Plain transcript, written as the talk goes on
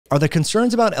Are the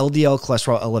concerns about LDL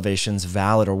cholesterol elevations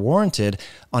valid or warranted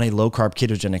on a low-carb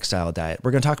ketogenic style diet?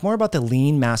 We're going to talk more about the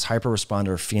lean mass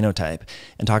hyperresponder phenotype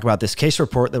and talk about this case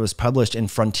report that was published in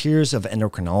Frontiers of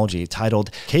Endocrinology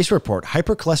titled Case Report,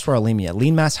 Hypercholesterolemia,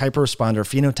 Lean Mass Hyperresponder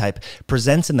Phenotype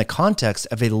Presents in the Context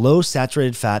of a Low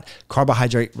Saturated Fat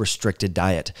Carbohydrate Restricted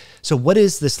Diet. So what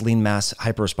is this lean mass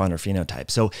hyperresponder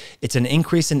phenotype? So it's an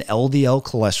increase in LDL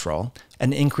cholesterol,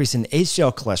 an increase in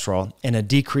HDL cholesterol, and a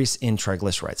decrease in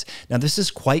triglycerides. Now, this is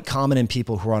quite common in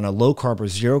people who are on a low-carb or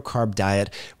zero-carb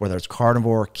diet, whether it's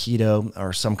carnivore, keto,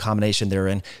 or some combination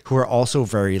therein, who are also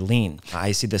very lean.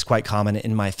 I see this quite common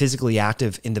in my physically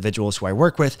active individuals who I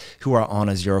work with who are on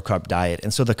a zero-carb diet.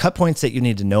 And so the cut points that you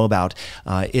need to know about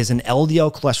is an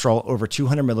LDL cholesterol over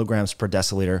 200 milligrams per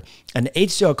deciliter, an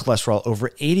HDL cholesterol over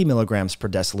 80 milligrams per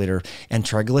deciliter, and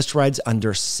triglycerides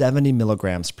under 70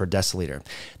 milligrams per deciliter.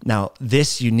 Now,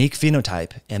 this unique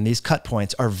phenotype and these cut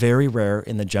points are very rare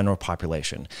in the general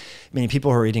population. Many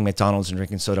people who are eating McDonald's and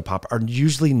drinking soda pop are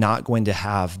usually not going to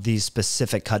have these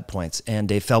specific cut points. And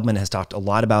Dave Feldman has talked a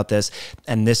lot about this.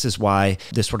 And this is why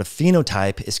this sort of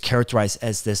phenotype is characterized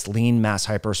as this lean mass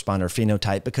hyperresponder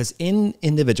phenotype, because in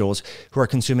individuals who are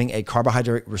consuming a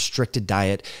carbohydrate restricted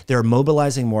diet, they're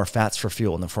mobilizing more fats for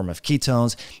fuel in the form of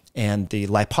ketones and the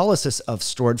lipolysis of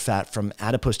stored fat from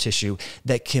adipose tissue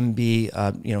that can be,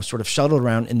 sort of shuttled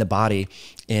around in the body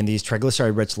in these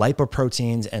triglyceride-rich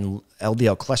lipoproteins and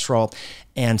LDL cholesterol.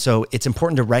 And so it's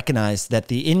important to recognize that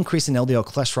the increase in LDL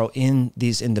cholesterol in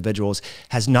these individuals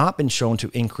has not been shown to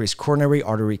increase coronary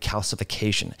artery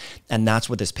calcification. And that's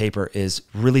what this paper is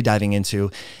really diving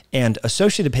into. And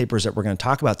associated papers that we're going to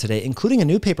talk about today, including a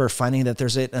new paper finding that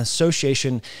there's an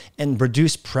association and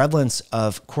reduced prevalence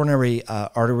of coronary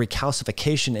artery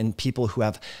calcification in people who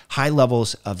have high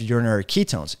levels of urinary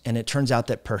ketones. And it turns out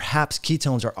that perhaps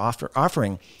ketones are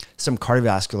offering some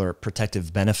cardiovascular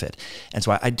protective benefit. And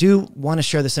so I do want to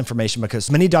share this information because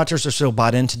many doctors are still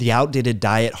bought into the outdated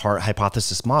diet heart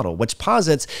hypothesis model, which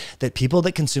posits that people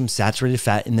that consume saturated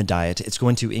fat in the diet, it's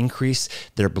going to increase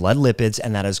their blood lipids,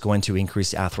 and that is going to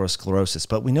increase atherosclerosis.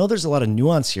 But we know there's a lot of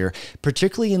nuance here,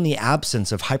 particularly in the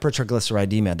absence of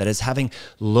hypertriglyceridemia, that is having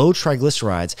low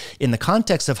triglycerides. In the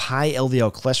context of high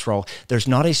LDL cholesterol, there's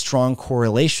not a strong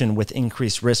correlation with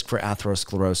increased risk for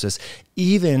atherosclerosis,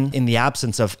 even in the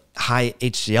absence of high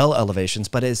HDL elevations.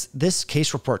 But as this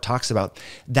case report talks about,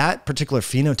 that particular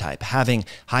phenotype, having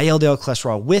high LDL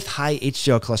cholesterol with high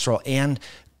HDL cholesterol and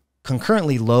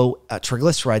concurrently low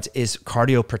triglycerides, is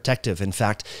cardioprotective. In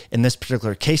fact, in this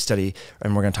particular case study,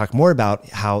 and we're going to talk more about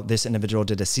how this individual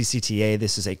did a CCTA.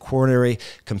 This is a coronary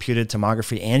computed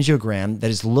tomography angiogram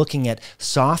that is looking at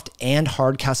soft and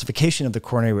hard calcification of the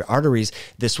coronary arteries.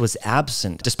 This was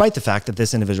absent, despite the fact that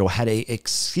this individual had a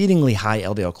exceedingly high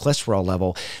LDL cholesterol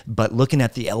level. But looking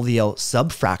at the LDL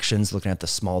subfractions, looking at the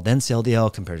small dense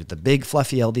LDL compared to the big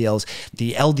fluffy LDLs,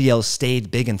 the LDL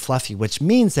stayed big and fluffy, which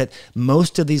means that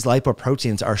most of these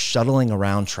lipoproteins are shuttling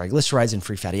around triglycerides and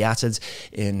free fatty acids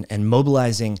and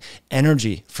mobilizing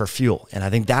energy for fuel. And I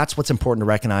think that's what's important to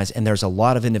recognize. And there's a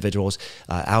lot of individuals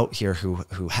out here who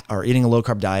are eating a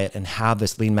low-carb diet and have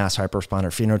this lean mass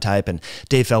hyperresponder phenotype. And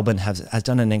Dave Feldman has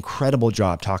done an incredible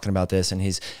job talking about this. And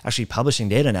he's actually publishing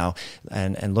data now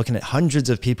and looking at hundreds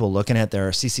of people looking at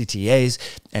their CCTAs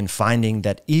and finding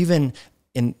that even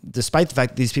despite the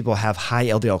fact that these people have high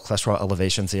LDL cholesterol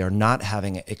elevations, they are not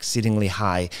having exceedingly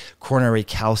high coronary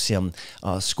calcium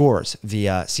scores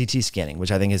via CT scanning, which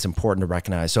I think is important to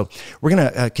recognize. So we're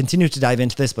going to continue to dive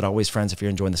into this, but always, friends, if you're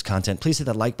enjoying this content, please hit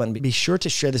that like button. Be sure to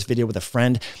share this video with a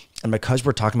friend. And because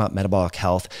we're talking about metabolic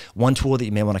health, one tool that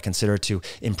you may want to consider to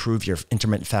improve your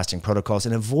intermittent fasting protocols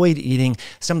and avoid eating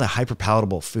some of the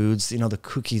hyperpalatable foods, the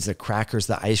cookies, the crackers,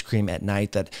 the ice cream at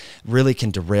night that really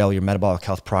can derail your metabolic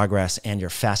health progress and your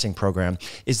fasting program,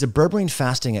 is the berberine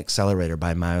fasting accelerator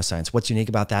by Myoscience. What's unique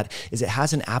about that is it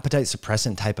has an appetite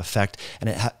suppressant type effect,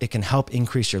 and it can help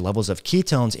increase your levels of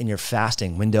ketones in your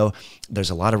fasting window.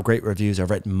 There's a lot of great reviews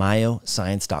over at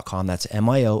myoscience.com. That's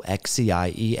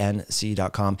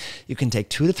MYOXCIENC.com. You can take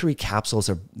 2 to 3 capsules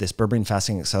of this berberine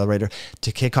fasting accelerator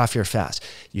to kick off your fast.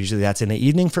 Usually that's in the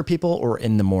evening for people or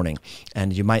in the morning.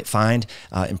 And you might find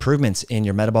improvements in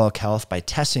your metabolic health by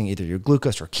testing either your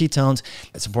glucose or ketones.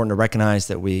 It's important to recognize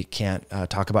that we can't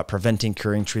talk about preventing,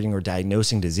 curing, treating, or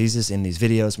diagnosing diseases in these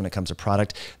videos when it comes to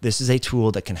product. This is a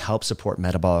tool that can help support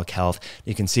metabolic health.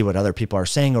 You can see what other people are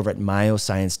saying over at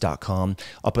myoscience.com.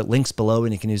 I'll put links below,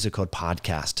 and you can use the code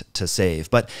podcast to save.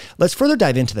 But let's further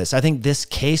dive into this. I think this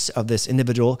case case of this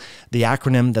individual, the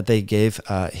acronym that they gave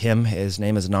him, his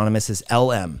name is anonymous, is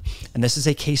LM. And this is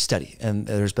a case study. And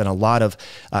there's been a lot of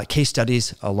case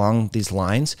studies along these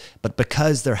lines. But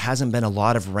because there hasn't been a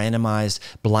lot of randomized,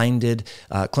 blinded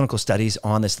clinical studies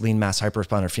on this lean mass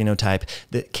hyperresponder phenotype,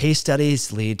 the case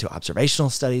studies lead to observational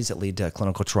studies that lead to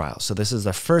clinical trials. So this is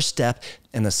the first step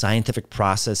in the scientific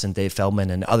process, and Dave Feldman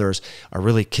and others are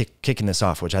really kicking this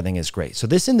off, which I think is great. So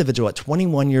this individual at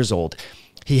 21 years old,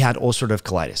 he had ulcerative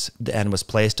colitis and was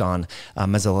placed on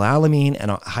mesalamine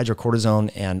and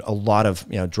hydrocortisone and a lot of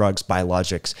drugs,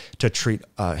 biologics to treat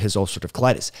his ulcerative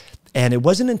colitis. And it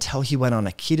wasn't until he went on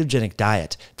a ketogenic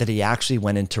diet that he actually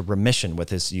went into remission with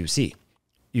his UC.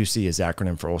 UC is the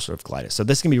acronym for ulcerative colitis. So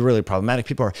this can be really problematic.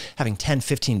 People are having 10,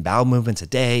 15 bowel movements a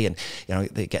day, and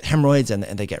they get hemorrhoids and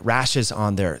they get rashes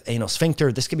on their anal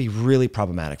sphincter. This can be really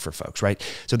problematic for folks, right?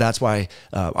 So that's why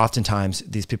oftentimes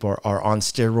these people are on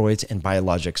steroids and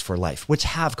biologics for life, which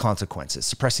have consequences,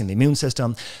 suppressing the immune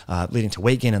system, leading to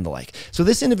weight gain and the like. So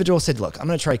this individual said, look, I'm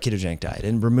going to try a ketogenic diet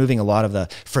and removing a lot of the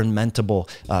fermentable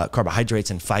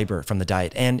carbohydrates and fiber from the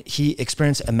diet. And he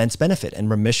experienced immense benefit and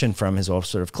remission from his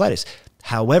ulcerative colitis.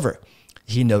 However,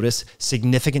 he noticed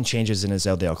significant changes in his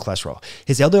LDL cholesterol.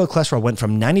 His LDL cholesterol went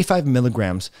from 95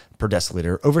 milligrams per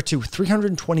deciliter over to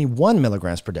 321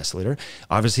 milligrams per deciliter.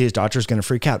 Obviously, his doctor is going to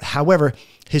freak out. However,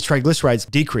 his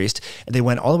triglycerides decreased, and they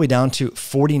went all the way down to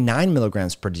 49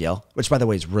 milligrams per DL, which, by the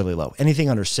way, is really low. Anything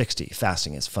under 60,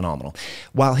 fasting is phenomenal.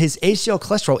 While his HDL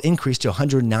cholesterol increased to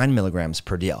 109 milligrams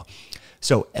per DL.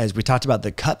 So as we talked about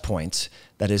the cut points,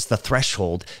 that is the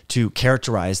threshold to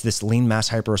characterize this lean mass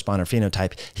hyperresponder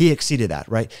phenotype, he exceeded that,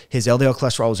 right? His LDL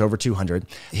cholesterol was over 200,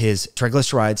 his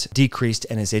triglycerides decreased,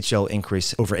 and his HDL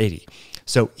increased over 80.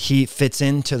 So he fits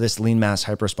into this lean mass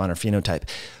hyperresponder phenotype,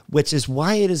 which is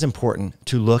why it is important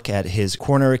to look at his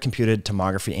coronary computed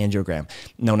tomography angiogram,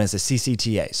 known as a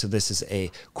CCTA. So this is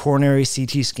a coronary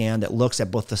CT scan that looks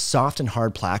at both the soft and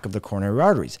hard plaque of the coronary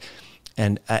arteries.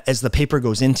 And as the paper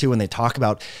goes into and they talk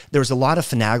about, there was a lot of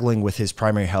finagling with his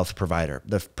primary health provider.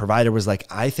 The provider was like,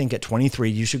 I think at 23,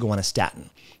 you should go on a statin.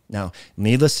 Now,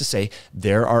 needless to say,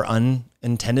 there are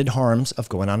unintended harms of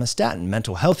going on a statin.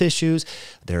 Mental health issues,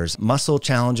 there's muscle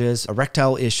challenges,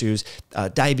 erectile issues,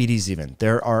 diabetes even.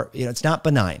 There are, it's not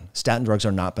benign. Statin drugs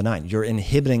are not benign. You're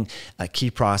inhibiting a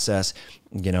key process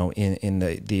in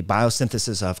the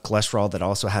biosynthesis of cholesterol that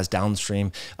also has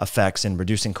downstream effects in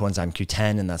reducing coenzyme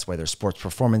Q10, and that's why there's sports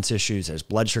performance issues, there's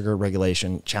blood sugar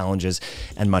regulation challenges,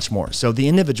 and much more. So the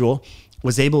individual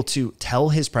was able to tell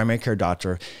his primary care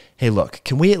doctor, hey, look,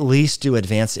 can we at least do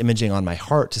advanced imaging on my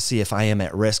heart to see if I am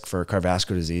at risk for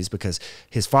cardiovascular disease? Because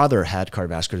his father had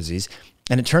cardiovascular disease.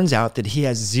 And it turns out that he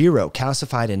has zero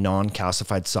calcified and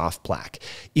non-calcified soft plaque,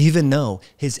 even though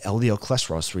his LDL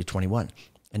cholesterol is 321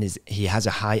 and he has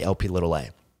a high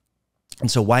LP(a).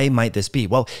 And so why might this be?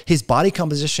 Well, his body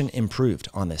composition improved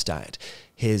on this diet.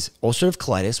 His ulcerative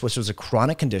colitis, which was a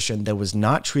chronic condition that was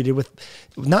not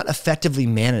effectively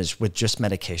managed with just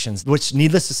medications, which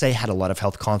needless to say had a lot of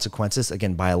health consequences.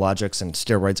 Again, biologics and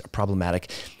steroids are problematic.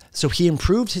 So he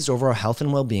improved his overall health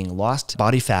and well-being, lost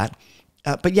body fat,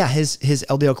 but yeah, his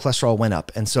LDL cholesterol went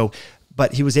up. And so,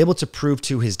 but he was able to prove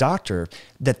to his doctor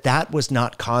that that was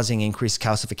not causing increased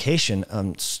calcification,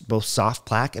 both soft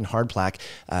plaque and hard plaque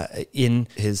in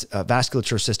his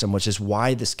vasculature system, which is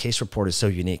why this case report is so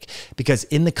unique. Because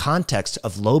in the context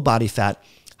of low body fat,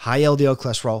 high LDL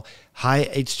cholesterol, high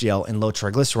HDL, and low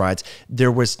triglycerides,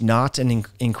 there was not an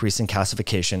increase in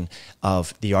calcification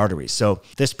of the arteries. So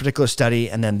this particular study,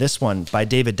 and then this one by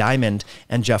David Diamond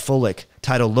and Jeff Folick,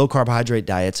 titled Low Carbohydrate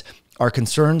Diets, Are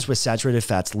Concerns with Saturated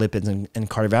Fats, Lipids, and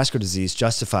Cardiovascular Disease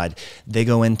Justified? They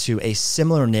go into a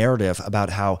similar narrative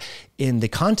about how in the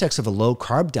context of a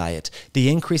low-carb diet, the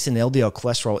increase in LDL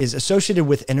cholesterol is associated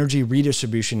with energy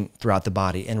redistribution throughout the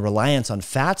body and reliance on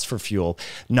fats for fuel,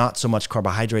 not so much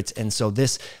carbohydrates. And so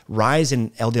this rise in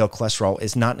LDL cholesterol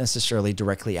is not necessarily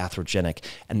directly atherogenic,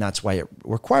 and that's why it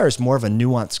requires more of a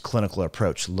nuanced clinical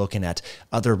approach, looking at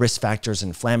other risk factors,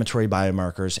 inflammatory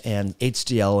biomarkers, and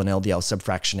HDL and LDL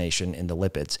subfractionation in the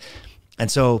lipids.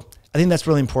 And so I think that's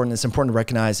really important. It's important to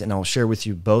recognize, and I'll share with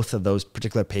you both of those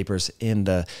particular papers in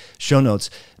the show notes.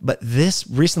 But this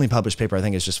recently published paper, I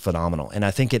think, is just phenomenal. And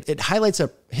I think it highlights a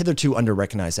hitherto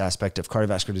under-recognized aspect of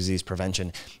cardiovascular disease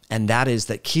prevention, and that is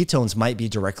that ketones might be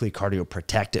directly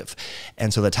cardioprotective.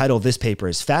 And so the title of this paper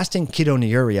is Fasting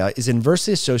Ketonuria is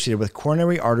Inversely Associated with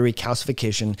Coronary Artery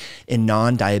Calcification in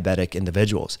Non-Diabetic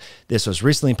Individuals. This was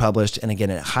recently published, and again,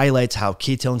 it highlights how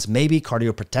ketones may be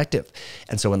cardioprotective.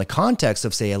 And so in the context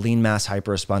of, say, a lean lean mass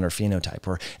hyperresponder phenotype,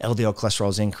 where LDL cholesterol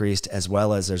is increased, as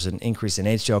well as there's an increase in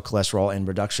HDL cholesterol and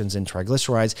reductions in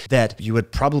triglycerides, that you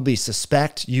would probably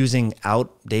suspect, using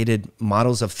outdated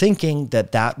models of thinking,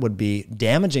 that that would be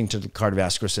damaging to the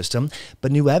cardiovascular system.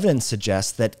 But new evidence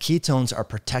suggests that ketones are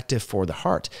protective for the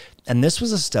heart. And this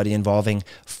was a study involving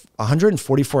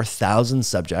 144,000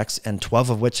 subjects, and 12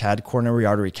 of which had coronary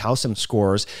artery calcium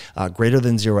scores greater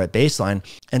than 0 at baseline.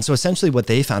 And so essentially what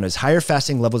they found is higher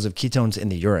fasting levels of ketones in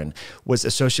the urine was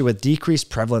associated with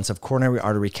decreased prevalence of coronary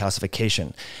artery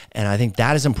calcification. And I think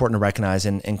that is important to recognize.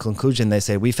 In conclusion, they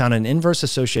say, we found an inverse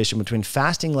association between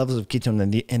fasting levels of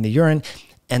ketone in the urine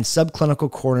and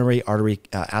subclinical coronary artery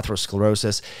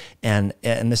atherosclerosis. And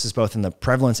this is both in the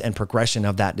prevalence and progression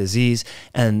of that disease,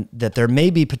 and that there may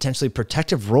be potentially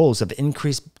protective roles of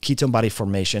increased ketone body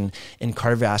formation in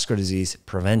cardiovascular disease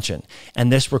prevention. And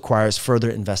this requires further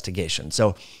investigation.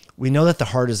 So we know that the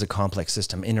heart is a complex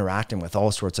system interacting with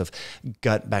all sorts of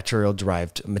gut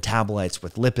bacterial-derived metabolites,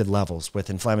 with lipid levels, with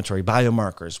inflammatory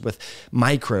biomarkers, with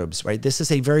microbes, right? This is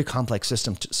a very complex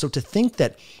system. So to think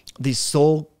that the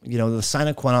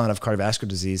sine qua non of cardiovascular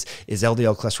disease is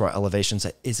LDL cholesterol elevations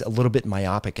is a little bit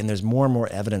myopic, and there's more and more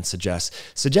evidence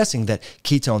suggesting that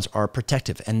ketones are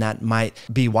protective, and that might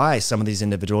be why some of these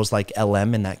individuals, like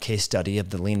LM in that case study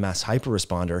of the lean mass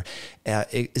hyperresponder,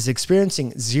 is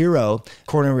experiencing 0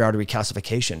 coronary artery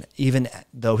calcification, even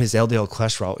though his LDL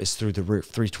cholesterol is through the roof,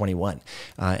 321.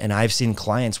 And I've seen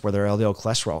clients where their LDL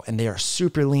cholesterol, and they are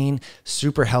super lean,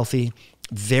 super healthy,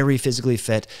 very physically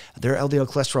fit. Their LDL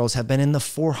cholesterols have been in the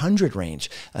 400 range,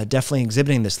 definitely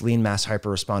exhibiting this lean mass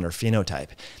hyperresponder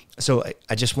phenotype. So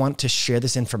I just want to share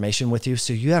this information with you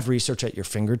so you have research at your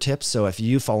fingertips. So if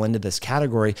you fall into this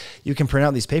category, you can print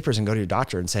out these papers and go to your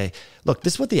doctor and say, look,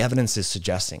 this is what the evidence is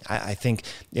suggesting. I think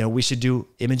we should do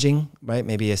imaging, right?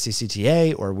 Maybe a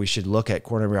CCTA, or we should look at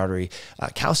coronary artery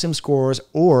calcium scores,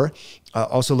 or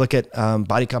also look at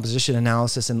body composition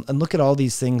analysis, and look at all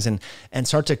these things and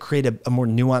start to create a more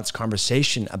nuanced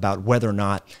conversation about whether or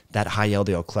not that high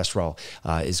LDL cholesterol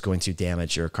is going to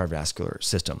damage your cardiovascular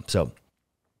system. So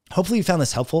hopefully you found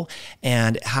this helpful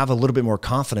and have a little bit more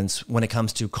confidence when it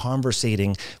comes to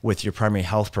conversating with your primary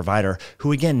health provider,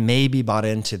 who again may be bought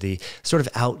into the sort of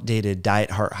outdated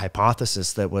diet heart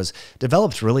hypothesis that was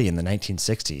developed really in the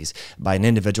 1960s by an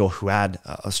individual who had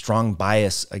a strong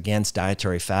bias against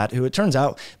dietary fat, who it turns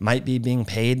out might be being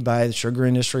paid by the sugar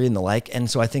industry and the like. And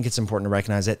so I think it's important to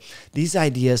recognize that these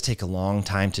ideas take a long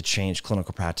time to change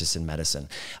clinical practice in medicine.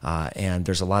 And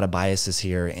there's a lot of biases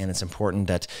here, and it's important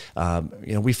that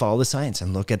we follow the science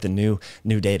and look at the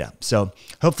new data. So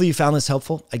hopefully you found this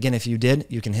helpful. Again, if you did,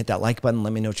 you can hit that like button.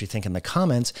 Let me know what you think in the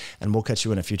comments, and we'll catch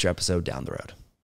you in a future episode down the road.